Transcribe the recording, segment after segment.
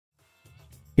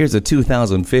Here's a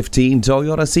 2015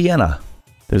 Toyota Sienna.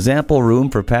 There's ample room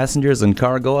for passengers and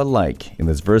cargo alike in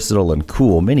this versatile and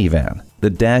cool minivan. The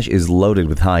dash is loaded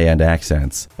with high-end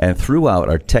accents, and throughout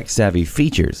are tech-savvy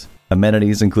features.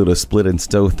 Amenities include a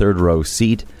split-and-stow third-row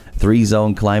seat,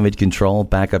 3-zone climate control,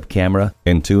 backup camera,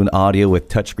 in-tune audio with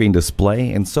touchscreen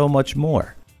display, and so much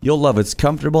more. You'll love its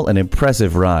comfortable and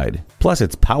impressive ride, plus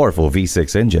its powerful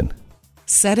V6 engine.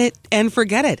 Set it and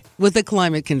forget it with the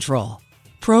climate control.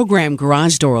 Program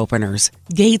garage door openers,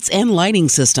 gates, and lighting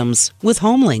systems with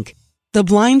HomeLink. The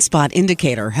blind spot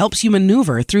indicator helps you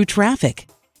maneuver through traffic.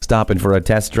 Stop in for a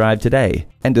test drive today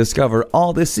and discover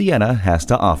all this Sienna has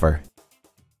to offer.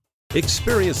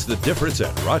 Experience the difference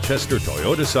at Rochester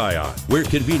Toyota Scion. We're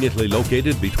conveniently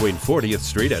located between 40th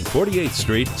Street and 48th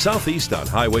Street, southeast on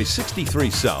Highway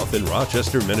 63 South in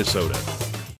Rochester, Minnesota.